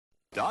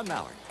Don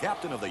Mallard,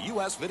 captain of the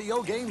U.S.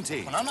 video game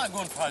team. When I'm not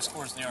going for high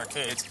scores in the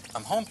arcades,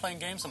 I'm home playing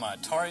games on my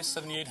Atari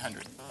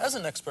 7800. As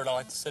an expert, I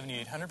like the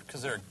 7800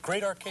 because there are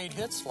great arcade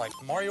hits like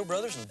Mario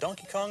Brothers and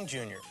Donkey Kong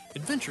Jr.,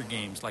 adventure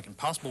games like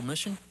Impossible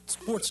Mission,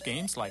 sports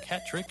games like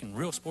Hat Trick and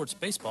Real Sports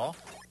Baseball,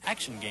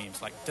 action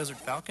games like Desert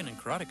Falcon and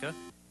Karateka,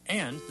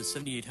 and the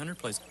 7800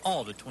 plays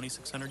all the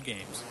 2600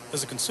 games.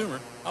 As a consumer,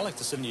 I like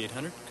the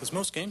 7800 because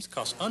most games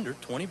cost under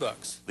 $20.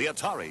 The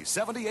Atari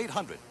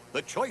 7800,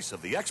 the choice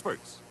of the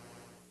experts.